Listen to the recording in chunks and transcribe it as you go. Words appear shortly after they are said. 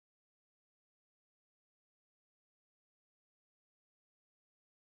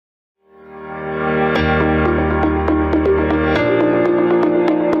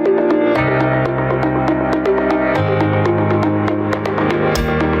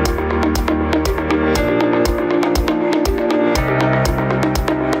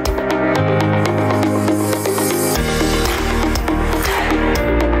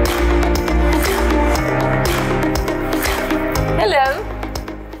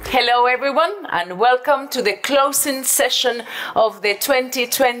Hello everyone and welcome to the closing session of the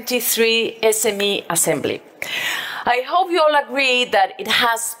 2023 SME Assembly. I hope you all agree that it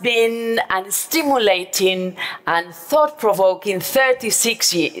has been a stimulating and thought-provoking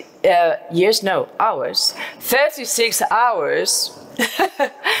 36 hours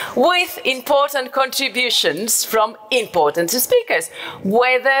with important contributions from important speakers,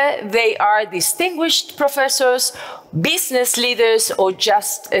 whether they are distinguished professors, business leaders, or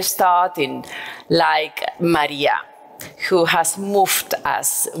just starting, like Maria, who has moved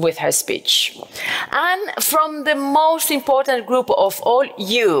us with her speech. And from the most important group of all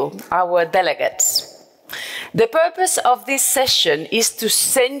you, our delegates. The purpose of this session is to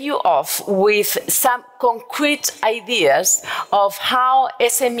send you off with some concrete ideas of how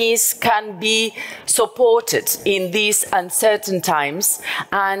SMEs can be supported in these uncertain times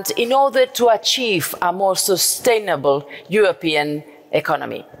and in order to achieve a more sustainable European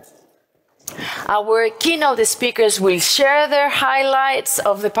economy. Our keynote speakers will share their highlights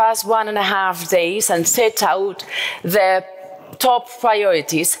of the past 1.5 days and set out their top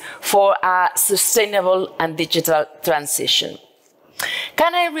priorities for a sustainable and digital transition.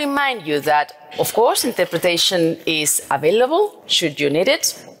 Can I remind you that, of course, interpretation is available should you need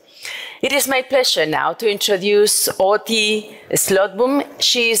it. It is my pleasure now to introduce Oti Slotboom.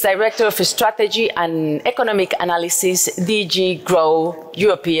 She is Director of Strategy and Economic Analysis, DG GROW,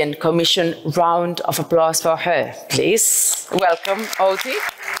 European Commission. Round of applause for her, please. Welcome, Oti.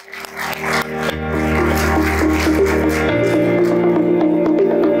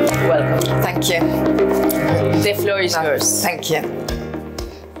 Welcome. Thank you. The floor is yours. Thank you.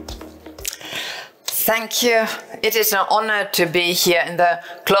 Thank you. It is an honor to be here in the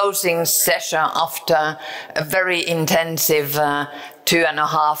closing session after a very intensive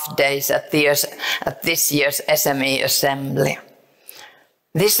 2.5 days at this year's SME Assembly.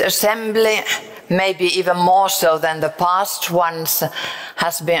 This assembly, maybe even more so than the past ones,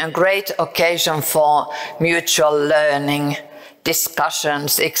 has been a great occasion for mutual learning,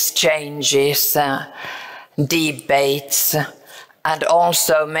 discussions, exchanges, debates, and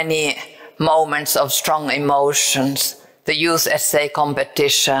also many moments of strong emotions. The youth essay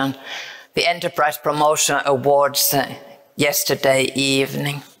competition, the Enterprise Promotion Awards yesterday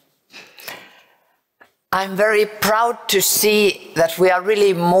evening. I'm very proud to see that we are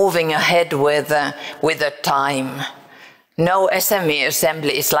really moving ahead with the time. No SME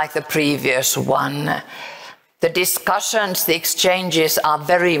Assembly is like the previous one. The discussions, the exchanges are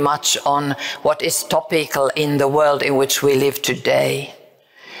very much on what is topical in the world in which we live today.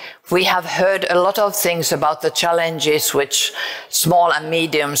 We have heard a lot of things about the challenges which small and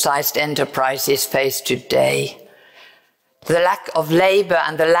medium-sized enterprises face today. The lack of labor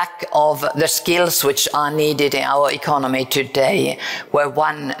and the lack of the skills which are needed in our economy today were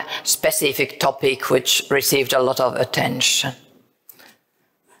one specific topic which received a lot of attention.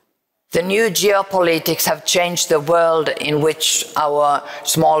 The new geopolitics have changed the world in which our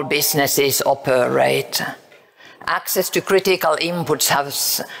small businesses operate. Access to critical inputs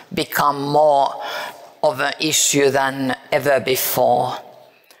has become more of an issue than ever before.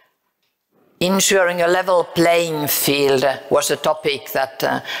 Ensuring a level playing field was a topic that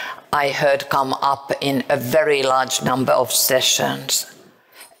I heard come up in a very large number of sessions.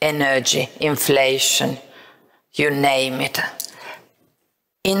 Energy, inflation, you name it.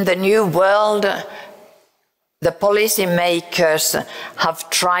 In the new world, the policymakers have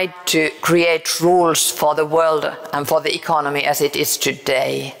tried to create rules for the world and for the economy as it is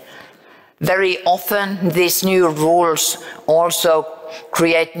today. Very often, these new rules also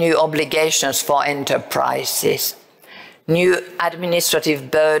create new obligations for enterprises. New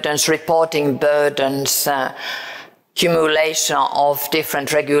administrative burdens, reporting burdens, accumulation of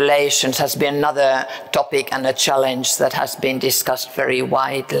different regulations has been another topic and a challenge that has been discussed very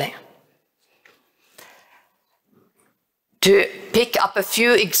widely. To pick up a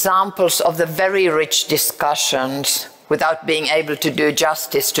few examples of the very rich discussions, without being able to do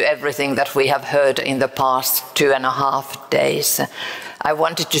justice to everything that we have heard in the past 2.5 days, I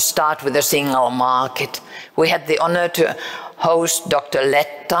wanted to start with the single market. We had the honor to host Dr.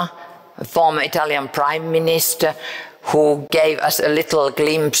 Letta, a former Italian Prime Minister, who gave us a little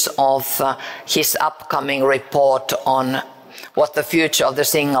glimpse of his upcoming report on what the future of the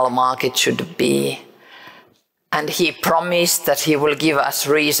single market should be. And he promised that he will give us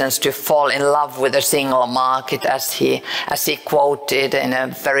reasons to fall in love with the single market, as he quoted in a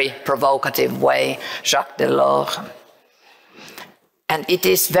very provocative way Jacques Delors. And it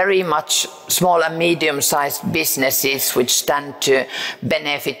is very much small and medium-sized businesses which stand to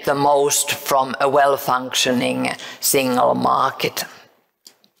benefit the most from a well-functioning single market.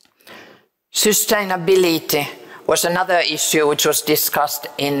 Sustainability was another issue which was discussed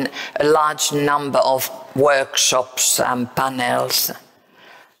in a large number of workshops and panels.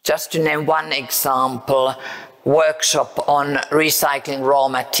 Just to name one example, workshop on recycling raw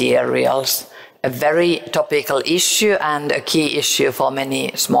materials, a very topical issue and a key issue for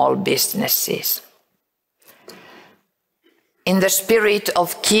many small businesses. In the spirit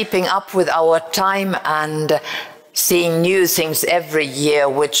of keeping up with our time and seeing new things every year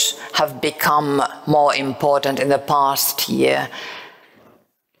which have become more important in the past year,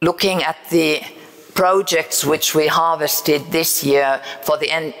 looking at the projects which we harvested this year for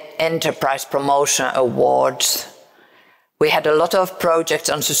the Enterprise Promotion Awards, we had a lot of projects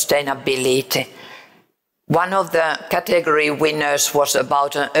on sustainability. One of the category winners was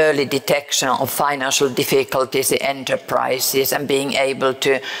about an early detection of financial difficulties in enterprises and being able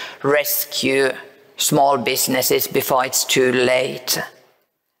to rescue small businesses before it's too late.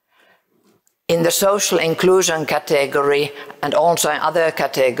 In the social inclusion category and also in other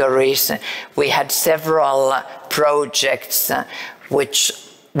categories, we had several projects which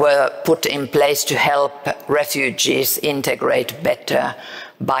were put in place to help refugees integrate better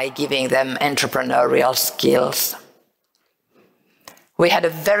by giving them entrepreneurial skills. We had a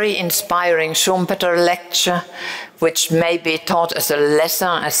very inspiring Schumpeter lecture, which may be taught as a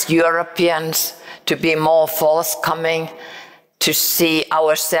lesson as Europeans to be more forthcoming, to see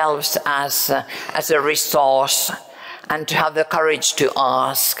ourselves as a resource, and to have the courage to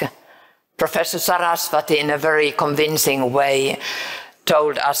ask. Professor Saraswati, in a very convincing way,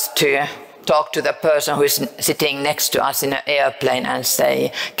 told us to talk to the person who is sitting next to us in an airplane and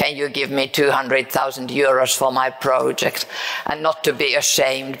say, can you give me 200,000 euros for my project? And not to be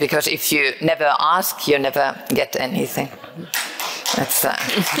ashamed, because if you never ask, you never get anything. That's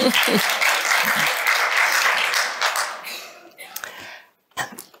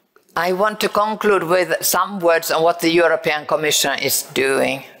I want to conclude with some words on what the European Commission is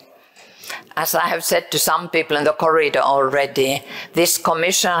doing. As I have said to some people in the corridor already, this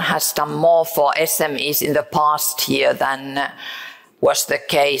Commission has done more for SMEs in the past year than was the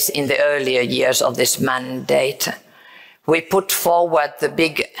case in the earlier years of this mandate. We put forward the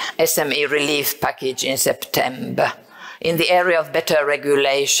big SME relief package in September. In the area of better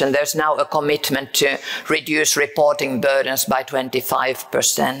regulation, there's now a commitment to reduce reporting burdens by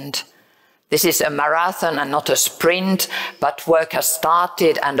 25%. This is a marathon and not a sprint, but work has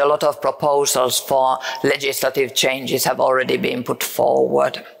started and a lot of proposals for legislative changes have already been put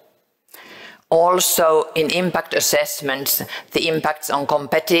forward. Also, in impact assessments, the impacts on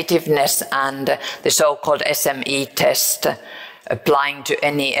competitiveness and the so-called SME test, applying to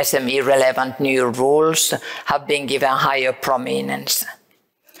any SME relevant new rules, have been given higher prominence.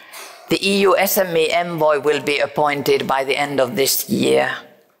 The EU SME envoy will be appointed by the end of this year.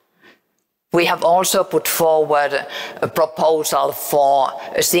 We have also put forward a proposal for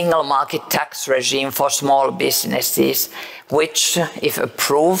a single market tax regime for small businesses, which, if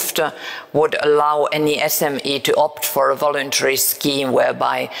approved, would allow any SME to opt for a voluntary scheme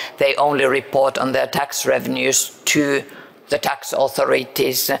whereby they only report on their tax revenues to the tax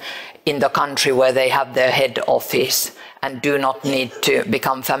authorities in the country where they have their head office and do not need to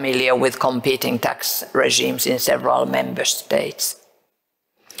become familiar with competing tax regimes in several member states.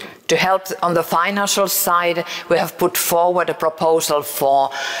 To help on the financial side, we have put forward a proposal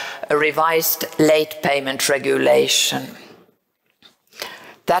for a revised late payment regulation.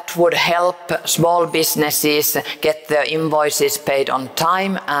 That would help small businesses get their invoices paid on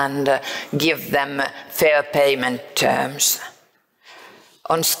time and give them fair payment terms.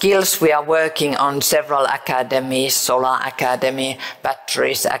 On skills, we are working on several academies, Solar Academy,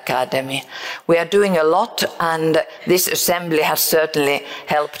 Batteries Academy. We are doing a lot, and this assembly has certainly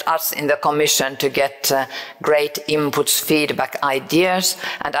helped us in the Commission to get great inputs, feedback, ideas,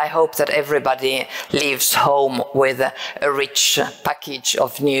 and I hope that everybody leaves home with a rich package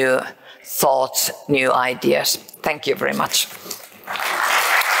of new thoughts, new ideas. Thank you very much.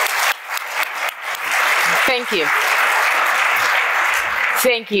 Thank you.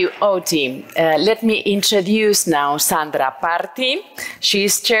 Thank you, Outi. Let me introduce now Sandra Parti. She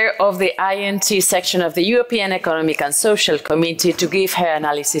is chair of the INT section of the European Economic and Social Committee to give her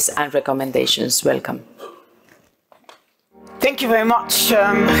analysis and recommendations. Welcome. Thank you very much.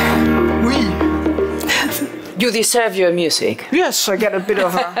 Oui. You deserve your music. Yes, I get a bit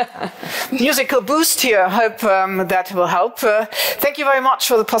of a musical boost here. I hope that will help. Thank you very much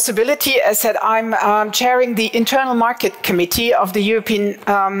for the possibility. As said, I'm chairing the Internal Market Committee of the European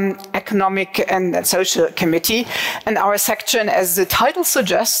Economic and Social Committee. And our section, as the title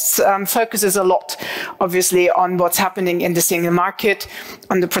suggests, focuses a lot, obviously, on what's happening in the single market,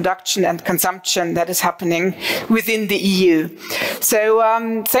 on the production and consumption that is happening within the EU.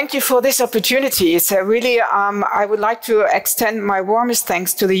 So thank you for this opportunity. So really, I would like to extend my warmest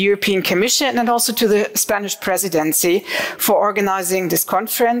thanks to the European Commission and also to the Spanish presidency for organizing this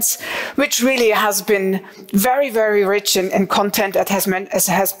conference, which really has been very, very rich in content, as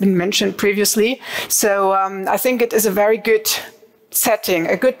has been mentioned previously. So I think it is a very good setting,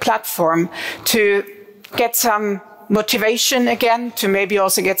 a good platform to get some motivation again, to maybe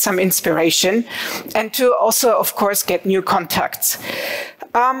also get some inspiration, and to also, of course, get new contacts.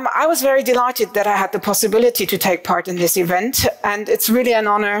 I was very delighted that I had the possibility to take part in this event, and it's really an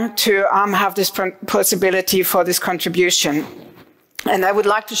honor to have this possibility for this contribution. And I would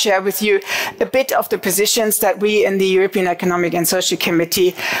like to share with you a bit of the positions that we in the European Economic and Social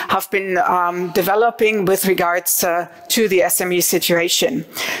Committee have been developing with regards to the SME situation.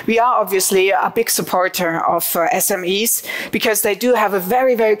 We are obviously a big supporter of SMEs because they do have a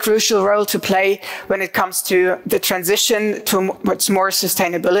very, very crucial role to play when it comes to the transition towards more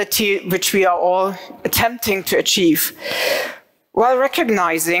sustainability, which we are all attempting to achieve. While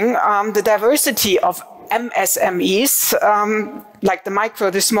recognizing the diversity of MSMEs, like the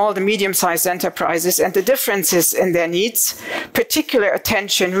micro, the small, the medium-sized enterprises, and the differences in their needs, particular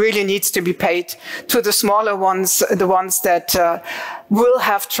attention really needs to be paid to the smaller ones, the ones that will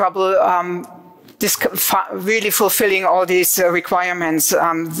have trouble really fulfilling all these requirements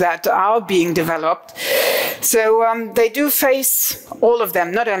that are being developed. So they do face, all of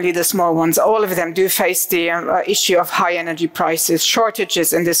them, not only the small ones, all of them do face the issue of high energy prices,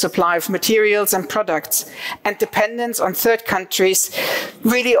 shortages in the supply of materials and products, and dependence on third countries.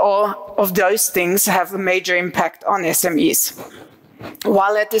 Really all of those things have a major impact on SMEs.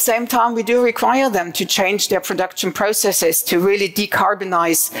 While at the same time, we do require them to change their production processes, to really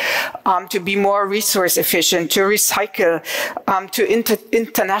decarbonize, to be more resource efficient, to recycle, to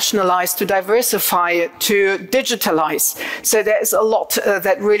internationalize, to diversify, to digitalize. So there is a lot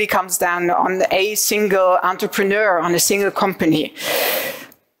that really comes down on a single entrepreneur, on a single company.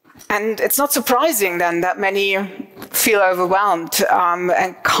 And it's not surprising then that many feel overwhelmed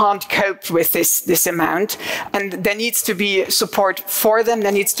and can't cope with this amount. And there needs to be support for them.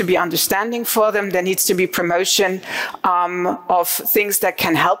 There needs to be understanding for them. There needs to be promotion of things that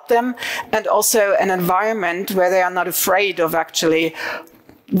can help them, and also an environment where they are not afraid of actually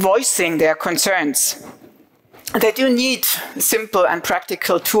voicing their concerns. They do need simple and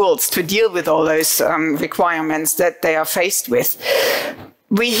practical tools to deal with all those requirements that they are faced with.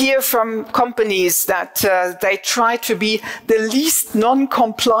 We hear from companies that they try to be the least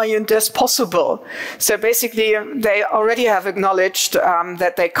non-compliant as possible. So basically, they already have acknowledged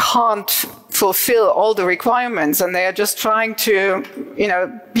that they can't fulfill all the requirements, and they are just trying to,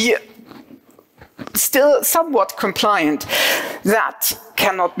 be still somewhat compliant. That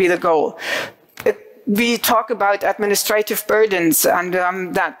cannot be the goal. We talk about administrative burdens, and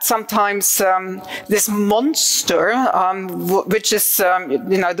that sometimes this monster, which is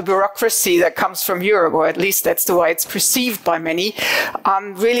the bureaucracy that comes from Europe, or at least that's the way it's perceived by many,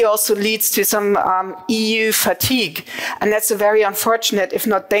 really also leads to some EU fatigue, and that's a very unfortunate, if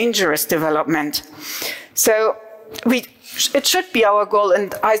not dangerous, development. So it should be our goal,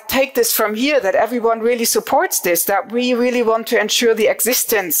 and I take this from here, that everyone really supports this, that we really want to ensure the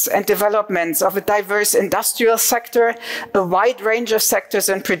existence and developments of a diverse industrial sector, a wide range of sectors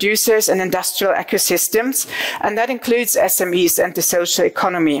and producers and industrial ecosystems, and that includes SMEs and the social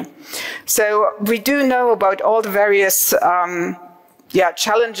economy. So we do know about all the various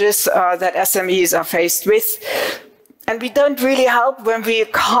challenges that SMEs are faced with. And we don't really help when we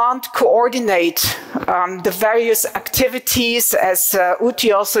can't coordinate the various activities, as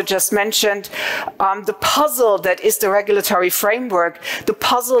Uti also just mentioned, the puzzle that is the regulatory framework, the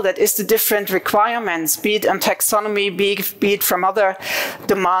puzzle that is the different requirements, be it on taxonomy, be it from other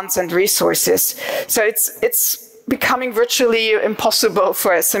demands and resources. So it's becoming virtually impossible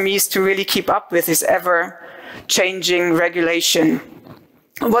for SMEs to really keep up with this ever-changing regulation.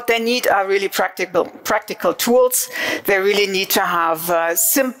 What they need are really practical tools. They really need to have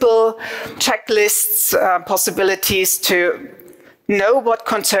simple checklists, possibilities to know what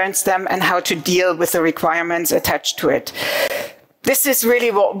concerns them and how to deal with the requirements attached to it. this is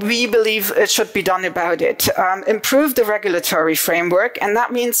really what we believe should be done about it. Improve the regulatory framework, and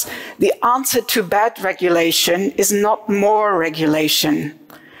that means the answer to bad regulation is not more regulation.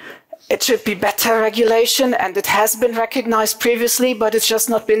 It should be better regulation, and it has been recognized previously, but it's just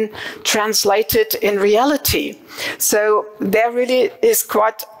not been translated in reality. So there really is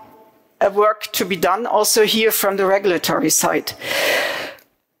quite a work to be done also here from the regulatory side.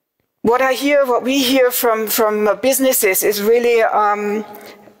 What we hear from businesses is really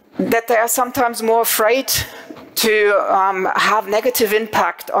that they are sometimes more afraid to have negative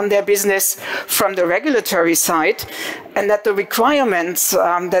impact on their business from the regulatory side, and that the requirements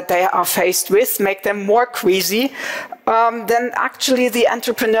that they are faced with make them more queasy than actually the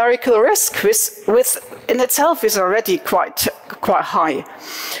entrepreneurial risk, which in itself is already quite high.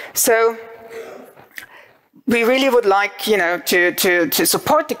 So we really would like, to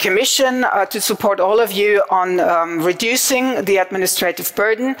support the Commission, to support all of you on reducing the administrative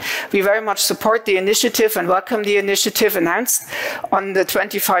burden. We very much support the initiative and welcome the initiative announced on the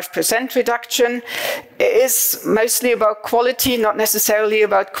 25% reduction. It is mostly about quality, not necessarily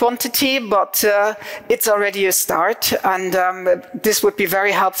about quantity, but it's already a start, and this would be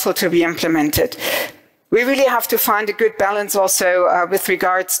very helpful to be implemented. We really have to find a good balance also with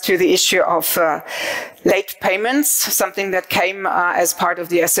regards to the issue of late payments, something that came as part of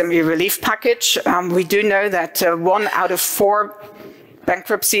the SME relief package. We do know that 1 out of 4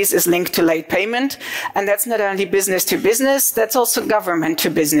 bankruptcies is linked to late payment, and that's not only business to business, that's also government to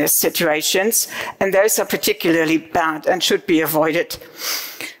business situations, and those are particularly bad and should be avoided.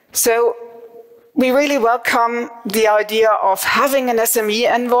 So we really welcome the idea of having an SME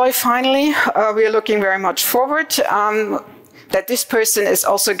envoy finally. We are looking very much forward that this person is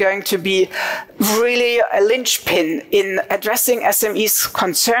also going to be really a linchpin in addressing SMEs'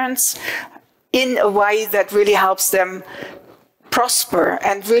 concerns in a way that really helps them prosper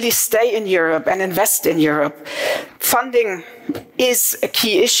and really stay in Europe and invest in Europe. Funding is a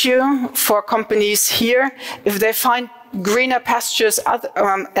key issue for companies here. If they find greener pastures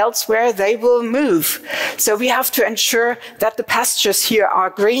elsewhere, they will move. So we have to ensure that the pastures here are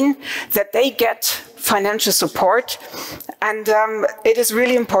green, that they get financial support, and it is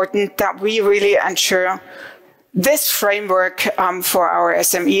really important that we really ensure this framework for our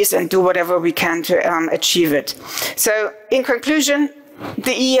SMEs and do whatever we can to achieve it. So in conclusion,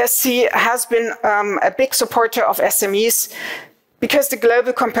 the ESC has been a big supporter of SMEs, because the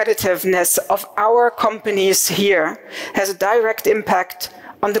global competitiveness of our companies here has a direct impact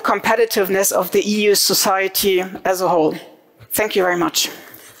on the competitiveness of the EU society as a whole. Thank you very much.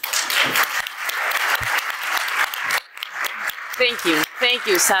 Thank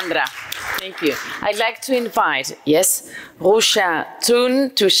you, Sandra. Thank you. I'd like to invite, Rucha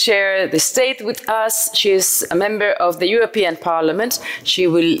Thun to share the state with us. She is a member of the European Parliament. She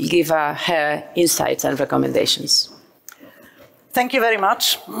will give her insights and recommendations. Thank you very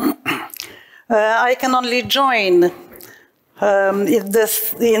much. I can only join in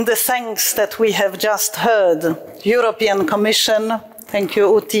the thanks that we have just heard. European Commission, thank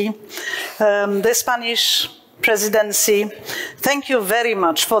you, Uti. The Spanish Presidency, thank you very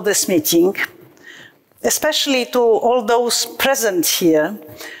much for this meeting, especially to all those present here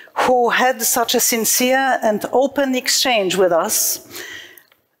who had such a sincere and open exchange with us.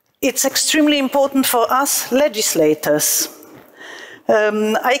 It's extremely important for us legislators.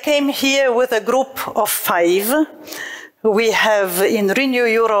 I came here with a group of 5. We have in Renew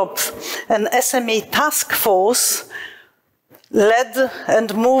Europe an SME task force led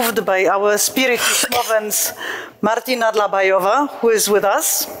and moved by our spiritus movens Martina Dlabajova, who is with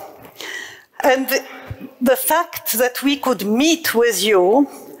us. And the fact that we could meet with you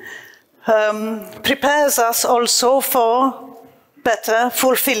prepares us also for better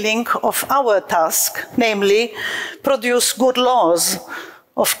fulfilling of our task, namely produce good laws,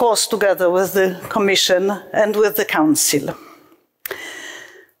 of course together with the Commission and with the Council.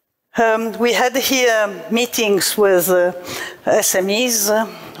 We had here meetings with SMEs,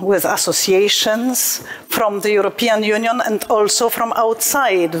 with associations from the European Union and also from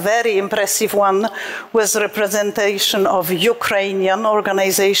outside. Very impressive one with representation of Ukrainian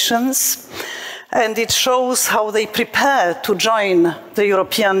organizations. And it shows how they prepare to join the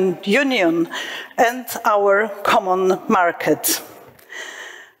European Union and our common market.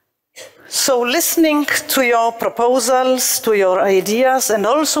 So listening to your proposals, to your ideas, and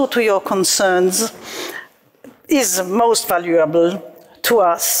also to your concerns is most valuable to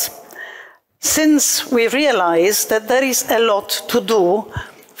us, since we realize that there is a lot to do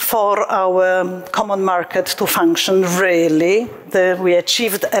for our common market to function really. We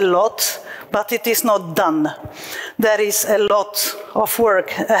achieved a lot but it is not done. There is a lot of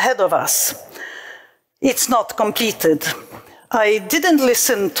work ahead of us. It's not completed. I didn't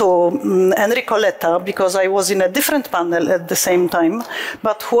listen to Enrico Letta because I was in a different panel at the same time,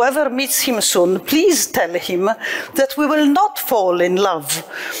 but whoever meets him soon, please tell him that we will not fall in love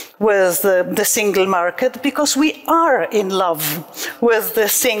with the single market, because we are in love with the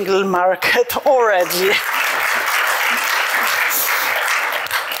single market already.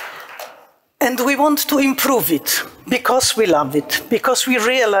 And we want to improve it because we love it, because we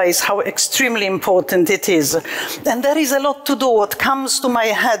realize how extremely important it is. And there is a lot to do. What comes to my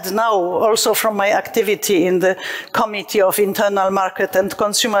head now, also from my activity in the Committee of Internal Market and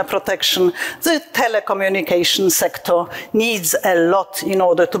Consumer Protection, the telecommunication sector needs a lot in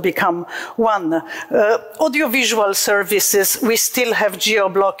order to become one. Audiovisual services, we still have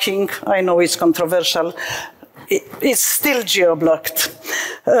geo-blocking. I know it's controversial. It's still geo-blocked.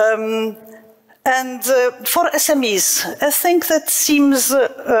 And for SMEs, a thing that seems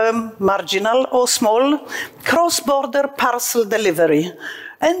marginal or small, cross-border parcel delivery.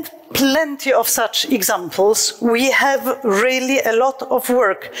 And plenty of such examples. We have really a lot of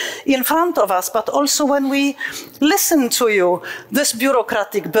work in front of us, but also when we listen to you, this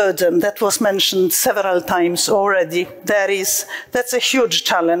bureaucratic burden that was mentioned several times already, that's a huge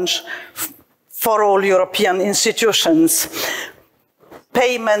challenge for all European institutions.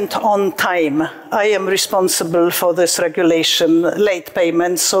 Payment on time. I am responsible for this regulation, late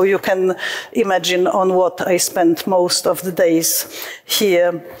payment, so you can imagine on what I spent most of the days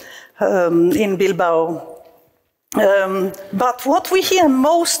here in Bilbao. But what we hear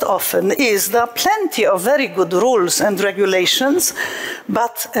most often is there are plenty of very good rules and regulations,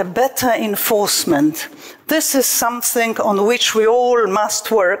 but a better enforcement. This is something on which we all must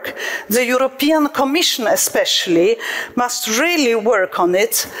work. The European Commission especially must really work on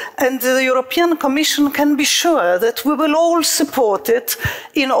it, and the European Commission can be sure that we will all support it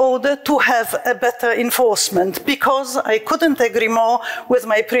in order to have a better enforcement, because I couldn't agree more with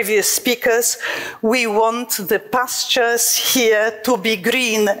my previous speakers. We want the pastures here to be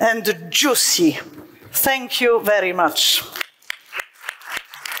green and juicy. Thank you very much.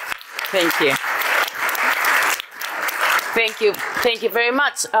 Thank you. Thank you very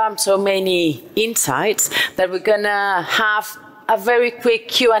much. So many insights that we're gonna have a very quick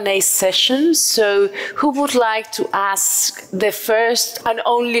Q&A session. So who would like to ask the first and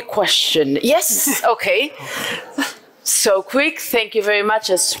only question? Yes, okay. So quick, thank you very much.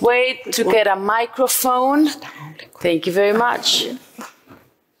 Let's wait to get a microphone. Thank you very much.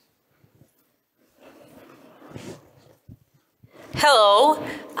 Hello,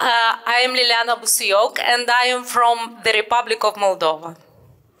 I am Liliana Busuyok and I am from the Republic of Moldova.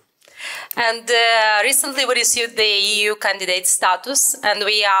 And recently we received the EU candidate status and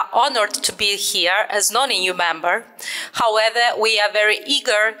we are honored to be here as non-EU member. However, we are very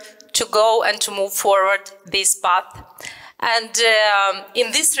eager to go and to move forward this path. And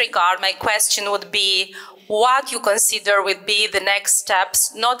in this regard, my question would be, what you consider would be the next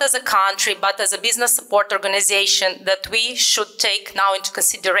steps, not as a country, but as a business support organization, that we should take now into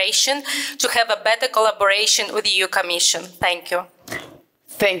consideration to have a better collaboration with the EU Commission? Thank you.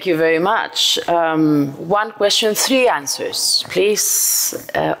 Thank you very much. One question, three answers. Please,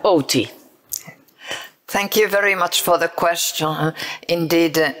 Oti. Thank you very much for the question.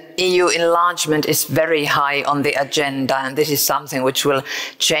 Indeed, EU enlargement is very high on the agenda, and this is something which will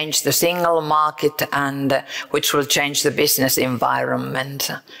change the single market and which will change the business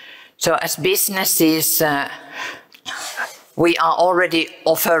environment. So as businesses, we are already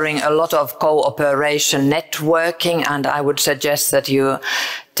offering a lot of cooperation, networking, and I would suggest that you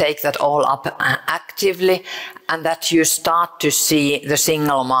take that all up actively and that you start to see the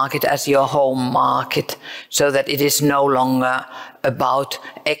single market as your home market, so that it is no longer about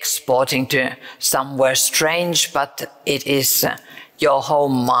exporting to somewhere strange, but it is your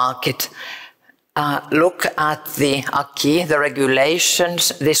home market. Look at the acquis, the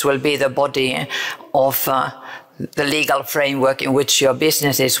regulations. This will be the body of the legal framework in which your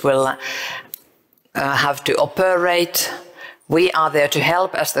businesses will have to operate. We are there to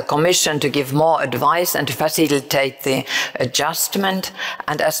help as the Commission to give more advice and to facilitate the adjustment.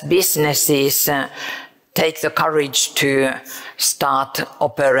 And as businesses take the courage to start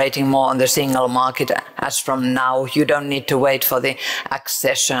operating more on the single market as from now, you don't need to wait for the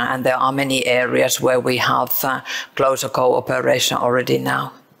accession. And there are many areas where we have closer cooperation already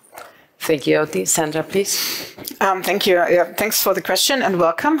now. Thank you, Oti. Sandra, please. Thank you. Yeah, thanks for the question and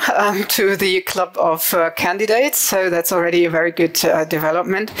welcome to the club of candidates. So that's already a very good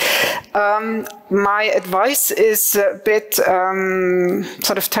development. My advice is a bit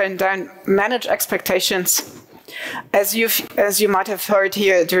sort of toned down, manage expectations. As you might have heard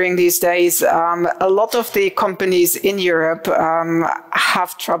here during these days, a lot of the companies in Europe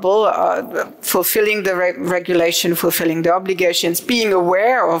have trouble fulfilling the regulation, fulfilling the obligations, being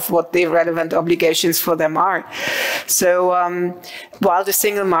aware of what the relevant obligations for them are. So while the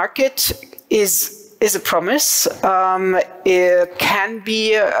single market is a promise, it can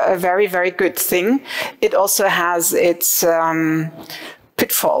be a very, very good thing. It also has its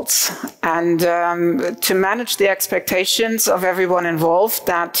pitfalls, and to manage the expectations of everyone involved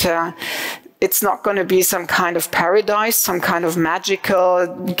that it's not going to be some kind of paradise, some kind of magical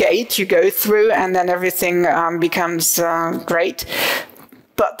gate you go through and then everything becomes great,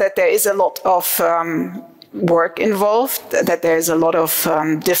 but that there is a lot of work involved, that there is a lot of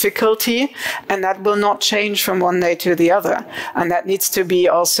difficulty, and that will not change from one day to the other. And that needs to be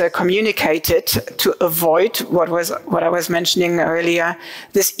also communicated to avoid what I was mentioning earlier,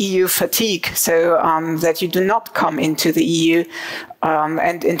 this EU fatigue, so that you do not come into the EU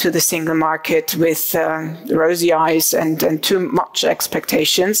and into the single market with rosy eyes and too much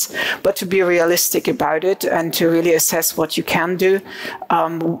expectations, but to be realistic about it and to really assess what you can do,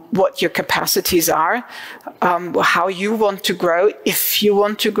 what your capacities are, how you want to grow, if you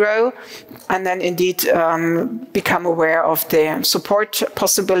want to grow, and then indeed become aware of the support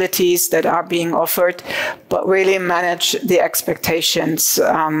possibilities that are being offered, but really manage the expectations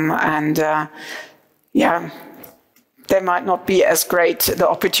they might not be as great, the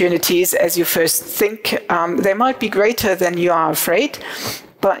opportunities, as you first think. They might be greater than you are afraid,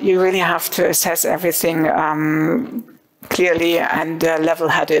 but you really have to assess everything clearly and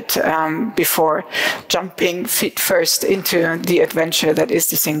level-headed before jumping feet first into the adventure that is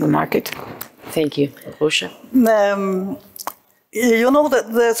the single market. Thank you. Usha? You know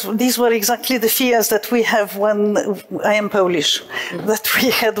that these were exactly the fears that we have when I am Polish, that we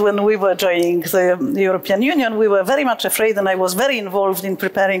had when we were joining the European Union. We were very much afraid, and I was very involved in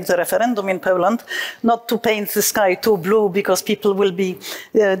preparing the referendum in Poland, not to paint the sky too blue because people will be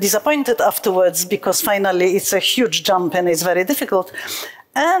disappointed afterwards, because finally it's a huge jump and it's very difficult.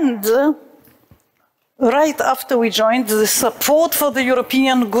 And right after we joined, the support for the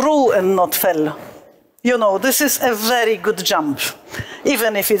European grew and not fell. You know, this is a very good jump,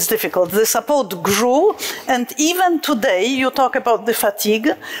 even if it's difficult. The support grew, and even today, you talk about the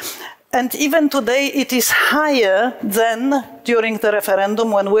fatigue, and even today it is higher than during the referendum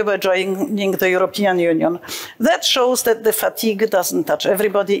when we were joining the European Union. That shows that the fatigue doesn't touch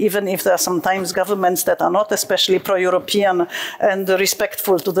everybody, even if there are sometimes governments that are not especially pro-European and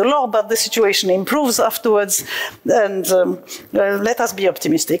respectful to the law, but the situation improves afterwards, and let us be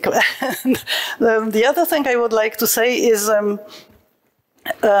optimistic. The other thing I would like to say is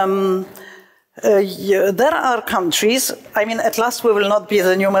there are countries, I mean, at last we will not be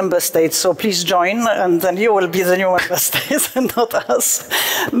the new member states, so please join, and then you will be the new member states and not us.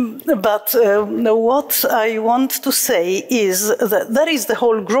 But what I want to say is that there is the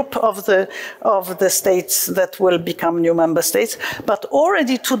whole group of the states that will become new member states, but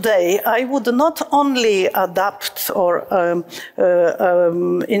already today I would not only adapt or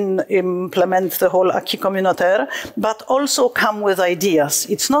implement the whole acquis communautaire, but also come with ideas.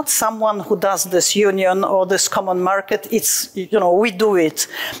 It's not someone who does this union or this common market, it's, you know, we do it.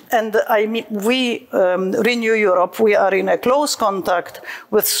 And I mean, we, Renew Europe, we are in a close contact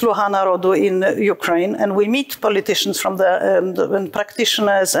with Sluha Narodu in Ukraine, and we meet politicians from and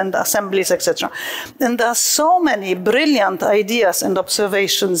practitioners and assemblies, etc. And there are so many brilliant ideas and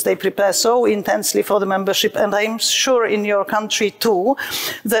observations. They prepare so intensely for the membership, and I'm sure in your country too,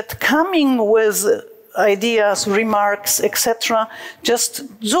 that coming with ideas, remarks, etc. Just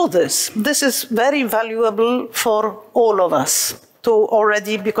do this. This is very valuable for all of us to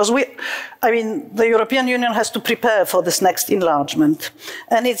already, because the European Union has to prepare for this next enlargement.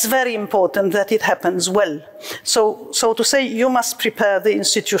 And it's very important that it happens well. So to say, you must prepare the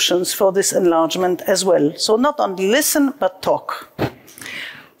institutions for this enlargement as well. So not only listen, but talk.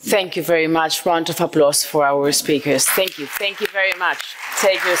 Thank you very much. Round of applause for our speakers. Thank you. Thank you very much.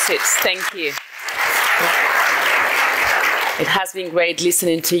 Take your seats. Thank you. It has been great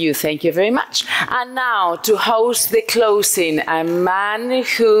listening to you. Thank you very much. And now, to host the closing, a man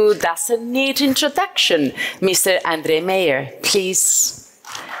who doesn't need introduction, Mr. André Meyer. Please.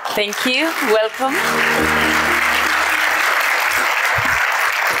 Thank you. Welcome.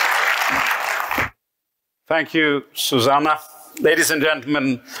 Thank you, Susanna. Ladies and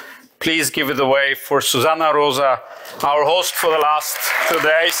gentlemen, please give it away for Susana Rosa, our host for the last 2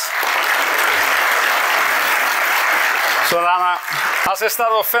 days. Susana, has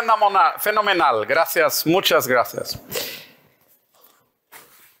estado fenomenal. Gracias, muchas gracias.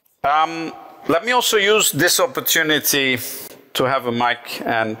 Let me also use this opportunity to have a mic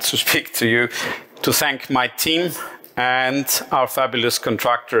and to speak to you, to thank my team and our fabulous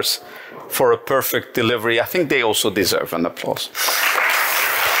contractors for a perfect delivery. I think they also deserve an applause.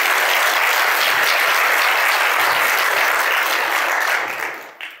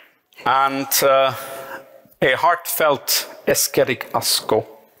 And a heartfelt Eskerrik Asko.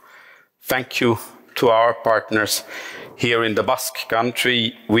 Thank you to our partners here in the Basque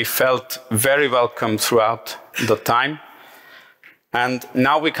Country. We felt very welcome throughout the time. And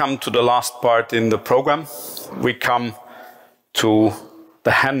now we come to the last part in the program. We come to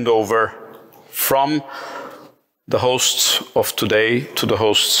the handover from the hosts of today to the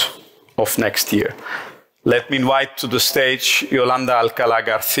hosts of next year. Let me invite to the stage Yolanda Alcalá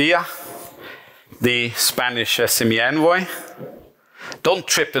García, the Spanish SME envoy. Don't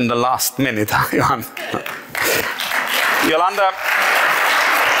trip in the last minute, Johan. Yolanda,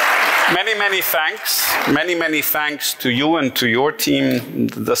 many thanks. Many thanks to you and to your team.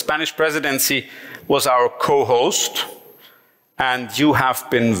 The Spanish presidency was our co-host, and you have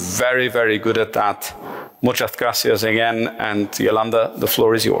been very good at that. Muchas gracias again, and Yolanda, the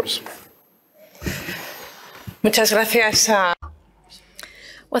floor is yours. Muchas gracias.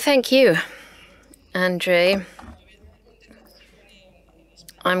 Well, thank you, Andre.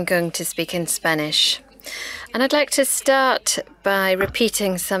 I'm going to speak in Spanish. And I'd like to start by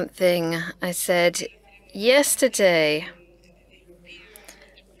repeating something I said yesterday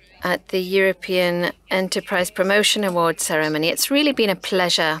at the European Enterprise Promotion Award ceremony. It's really been a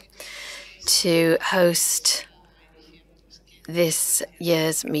pleasure to host this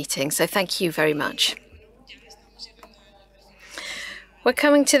year's meeting, so thank you very much. We're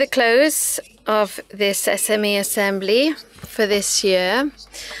coming to the close of this SME Assembly for this year.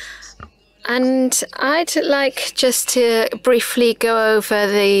 And I'd like just to briefly go over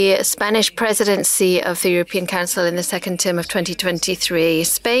the Spanish presidency of the European Council in the second term of 2023.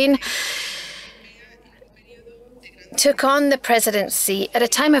 Spain took on the presidency at a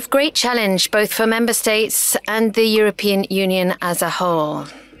time of great challenge, both for member states and the European Union as a whole.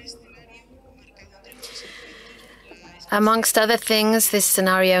 Amongst other things, this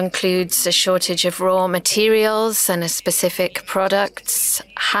scenario includes a shortage of raw materials and specific products,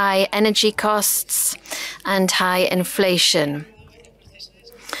 high energy costs, and high inflation.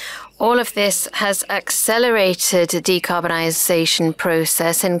 All of this has accelerated the decarbonization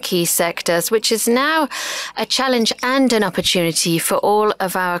process in key sectors, which is now a challenge and an opportunity for all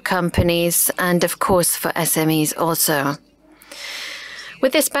of our companies and, of course, for SMEs also.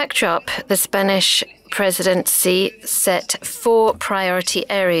 With this backdrop, the Spanish presidency set 4 priority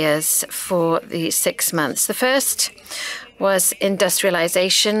areas for the 6 months. The first was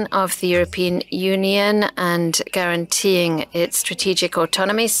industrialization of the European Union and guaranteeing its strategic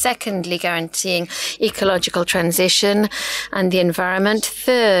autonomy. Secondly, guaranteeing ecological transition and the environment.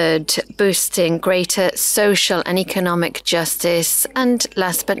 Third, boosting greater social and economic justice. And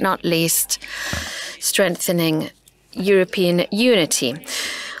last but not least, strengthening European unity.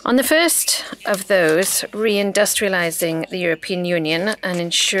 On the first of those, reindustrializing the European Union and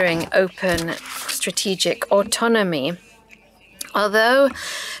ensuring open strategic autonomy, although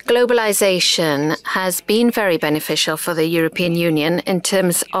globalization has been very beneficial for the European Union in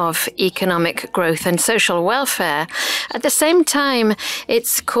terms of economic growth and social welfare, at the same time,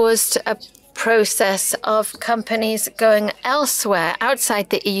 it's caused a process of companies going elsewhere outside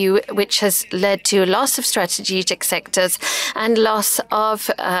the EU, which has led to loss of strategic sectors and loss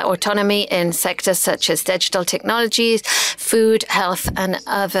of autonomy in sectors such as digital technologies, food, health, and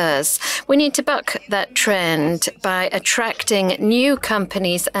others. We need to buck that trend by attracting new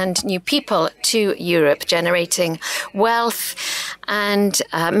companies and new people to Europe, generating wealth and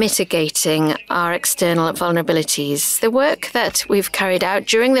mitigating our external vulnerabilities. The work that we've carried out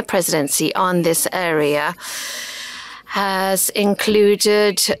during the presidency on this area has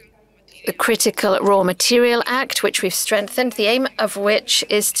included the Critical Raw Material Act, which we've strengthened, the aim of which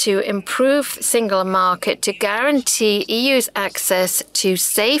is to improve the single market to guarantee EU's access to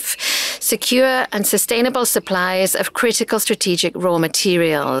safe, secure and sustainable supplies of critical strategic raw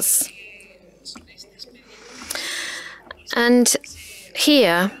materials. And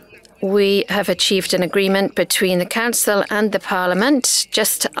here we have achieved an agreement between the Council and the Parliament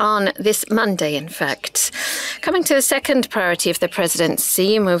just on this Monday, in fact. Coming to the second priority of the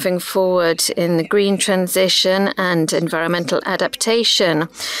Presidency, moving forward in the green transition and environmental adaptation.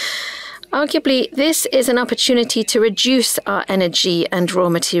 Arguably, this is an opportunity to reduce our energy and raw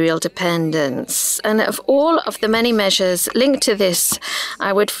material dependence. And of all of the many measures linked to this,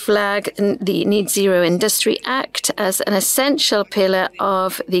 I would flag the Net Zero Industry Act as an essential pillar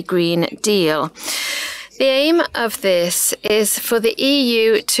of the Green Deal. The aim of this is for the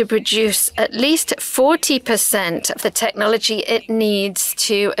EU to produce at least 40% of the technology it needs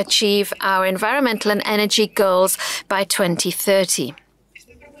to achieve our environmental and energy goals by 2030.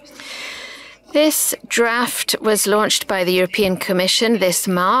 This draft was launched by the European Commission this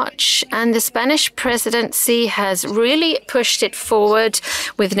March, and the Spanish presidency has really pushed it forward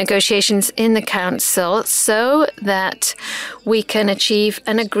with negotiations in the Council so that we can achieve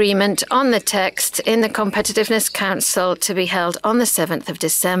an agreement on the text in the Competitiveness Council to be held on the 7th of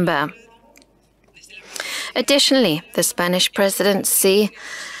December. Additionally, the Spanish presidency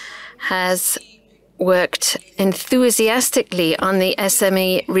has worked enthusiastically on the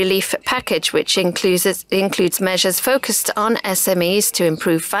SME relief package, which includes measures focused on SMEs to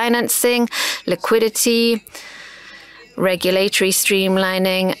improve financing, liquidity, regulatory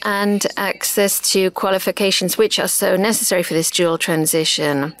streamlining, and access to qualifications which are so necessary for this dual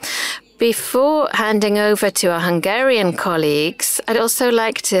transition. Before handing over to our Hungarian colleagues, I'd also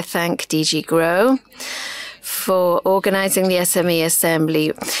like to thank DG GROW for organizing the SME Assembly,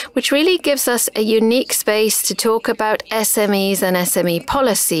 which really gives us a unique space to talk about SMEs and SME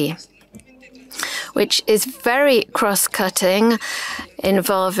policy, which is very cross-cutting,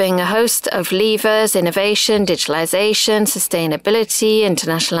 involving a host of levers: innovation, digitalization, sustainability,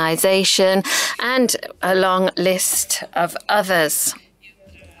 internationalization, and a long list of others.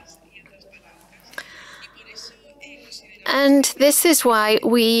 And this is why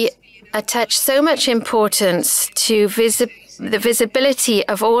we attach so much importance to the visibility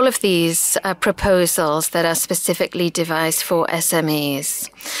of all of these proposals that are specifically devised for SMEs.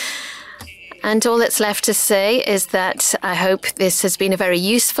 And all that's left to say is that I hope this has been a very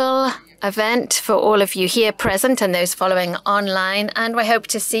useful event for all of you here present and those following online, and we hope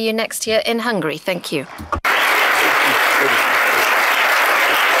to see you next year in Hungary. Thank you.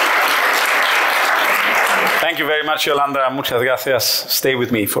 Thank you very much, Yolanda. Muchas gracias. Stay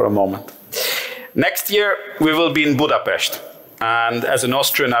with me for a moment. Next year, we will be in Budapest. And as an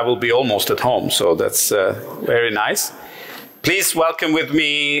Austrian, I will be almost at home, so that's very nice. Please welcome with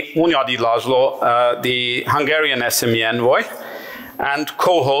me Hunyadi László, the Hungarian SME envoy and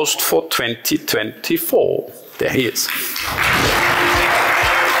co-host for 2024. There he is.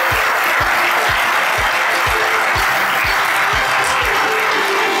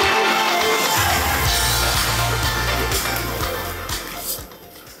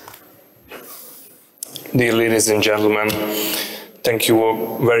 Dear ladies and gentlemen, thank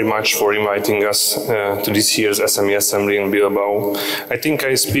you very much for inviting us to this year's SME Assembly in Bilbao. I think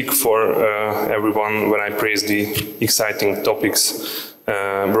I speak for everyone when I praise the exciting topics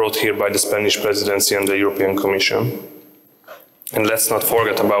brought here by the Spanish presidency and the European Commission. And let's not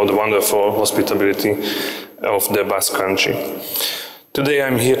forget about the wonderful hospitality of the Basque Country. Today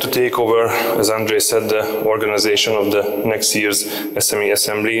I'm here to take over, as Andrei said, the organization of the next year's SME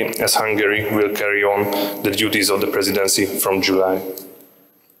Assembly, as Hungary will carry on the duties of the presidency from July.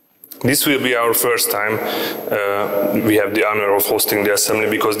 This will be our first time we have the honor of hosting the Assembly,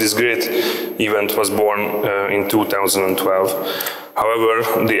 because this great event was born in 2012.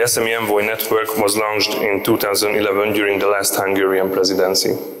 However, the SME Envoy Network was launched in 2011 during the last Hungarian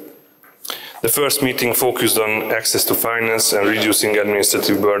presidency. The first meeting focused on access to finance and reducing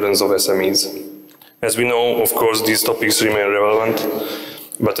administrative burdens of SMEs. As we know, of course, these topics remain relevant,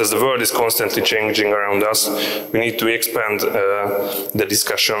 but as the world is constantly changing around us, we need to expand the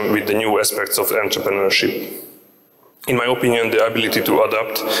discussion with the new aspects of entrepreneurship. In my opinion, the ability to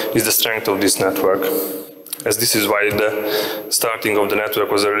adapt is the strength of this network, as this is why the starting of the network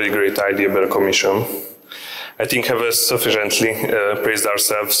was a really great idea by the Commission. I think we have sufficiently praised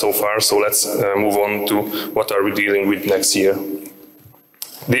ourselves so far, so let's move on to what are we dealing with next year.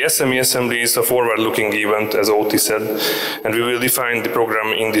 The SME Assembly is a forward-looking event, as Oti said, and we will define the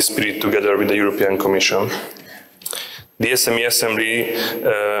program in this spirit together with the European Commission. The SME Assembly,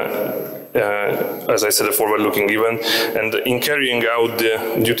 as I said, a forward-looking event, and in carrying out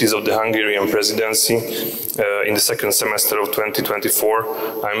the duties of the Hungarian presidency in the second semester of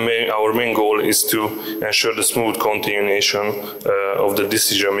 2024, our main goal is to ensure the smooth continuation of the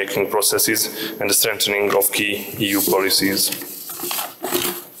decision-making processes and the strengthening of key EU policies.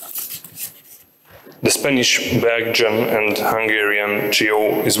 The Spanish, Belgian and Hungarian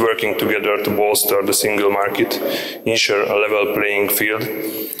trio is working together to bolster the single market, ensure a level playing field,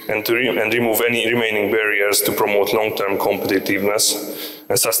 and remove any remaining barriers to promote long-term competitiveness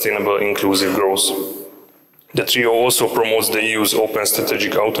and sustainable inclusive growth. The trio also promotes the EU's open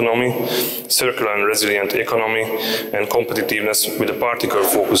strategic autonomy, circular and resilient economy, and competitiveness with a particular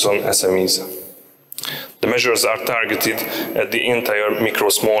focus on SMEs. The measures are targeted at the entire micro,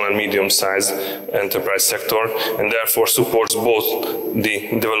 small and medium-sized enterprise sector and therefore supports both the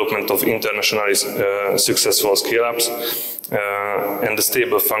development of internationally successful scale-ups and the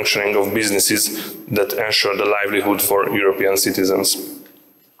stable functioning of businesses that ensure the livelihood for European citizens.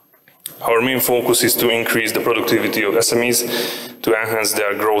 Our main focus is to increase the productivity of SMEs, to enhance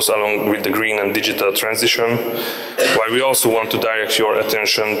their growth along with the green and digital transition, while we also want to direct your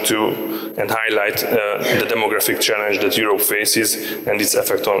attention to and highlight the demographic challenge that Europe faces and its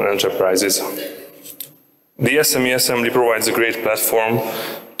effect on enterprises. The SME Assembly provides a great platform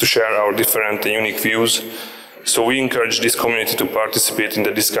to share our different and unique views, so we encourage this community to participate in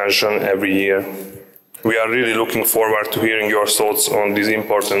the discussion every year. We are really looking forward to hearing your thoughts on these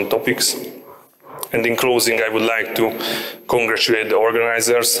important topics. And in closing, I would like to congratulate the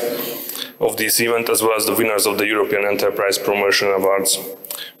organizers of this event as well as the winners of the European Enterprise Promotion Awards.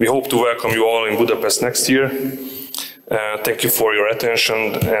 We hope to welcome you all in Budapest next year. Thank you for your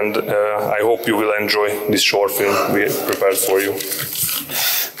attention, and I hope you will enjoy this short film we prepared for you.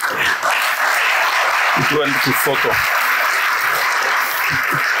 Do a little photo.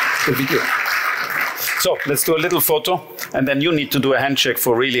 The video. So let's do a little photo, and then you need to do a handshake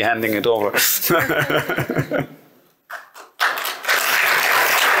for really handing it over.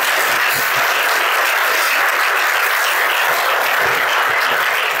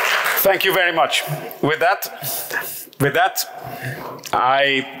 Thank you very much. With that,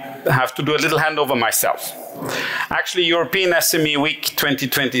 I have to do a little handover myself. Actually, European SME Week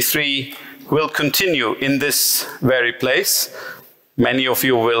 2023 will continue in this very place. Many of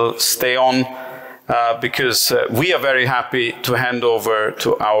you will stay on because we are very happy to hand over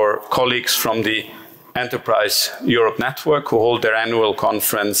to our colleagues from the Enterprise Europe Network who hold their annual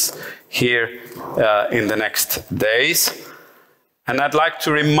conference here in the next days. And I'd like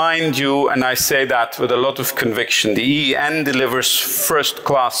to remind you, and I say that with a lot of conviction, the EEN delivers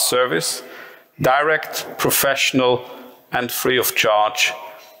first-class service, direct, professional, and free of charge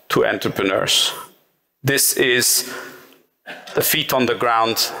to entrepreneurs. This is the feet on the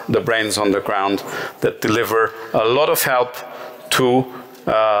ground, the brains on the ground that deliver a lot of help to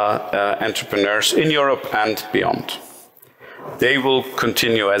entrepreneurs in Europe and beyond. They will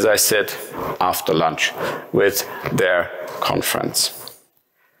continue, as I said, after lunch with their conference.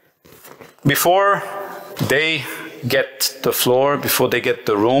 Before they get the floor, before they get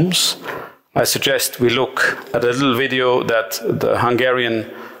the rooms, I suggest we look at a little video that the Hungarian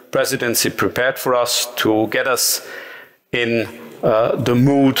presidency prepared for us to get us in the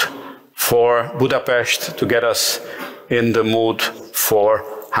mood for Budapest, to get us in the mood for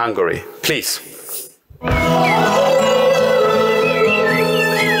Hungary. Please.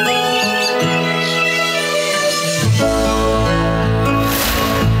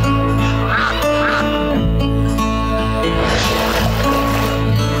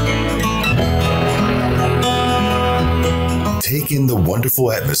 Take in the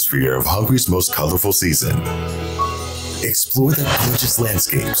wonderful atmosphere of Hungary's most colorful season. Explore the gorgeous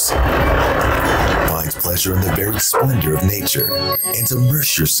landscapes. Find pleasure in the very splendor of nature and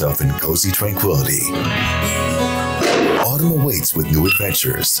immerse yourself in cozy tranquility. Autumn awaits with new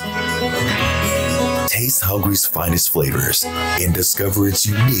adventures. Taste Hungary's finest flavors and discover its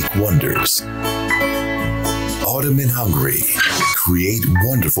unique wonders. Autumn in Hungary. Create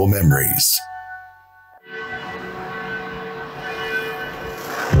wonderful memories.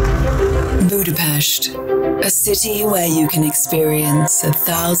 Budapest, a city where you can experience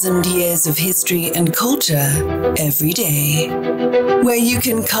 1,000 years of history and culture every day. Where you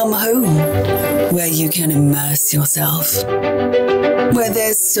can come home, where you can immerse yourself. Where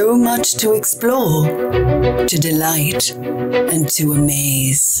there's so much to explore, to delight, and to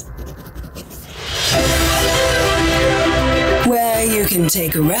amaze. Where you can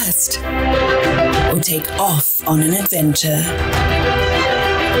take a rest, or take off on an adventure.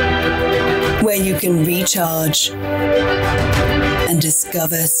 Where you can recharge and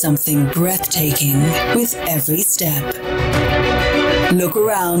discover something breathtaking with every step. Look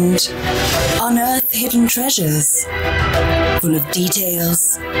around, unearth hidden treasures, full of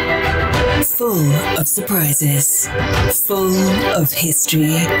details, full of surprises, full of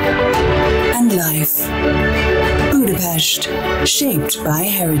history and life. Budapest, shaped by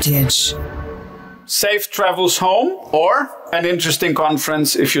heritage. safe travels home, or an interesting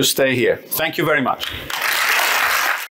conference if you stay here. Thank you very much.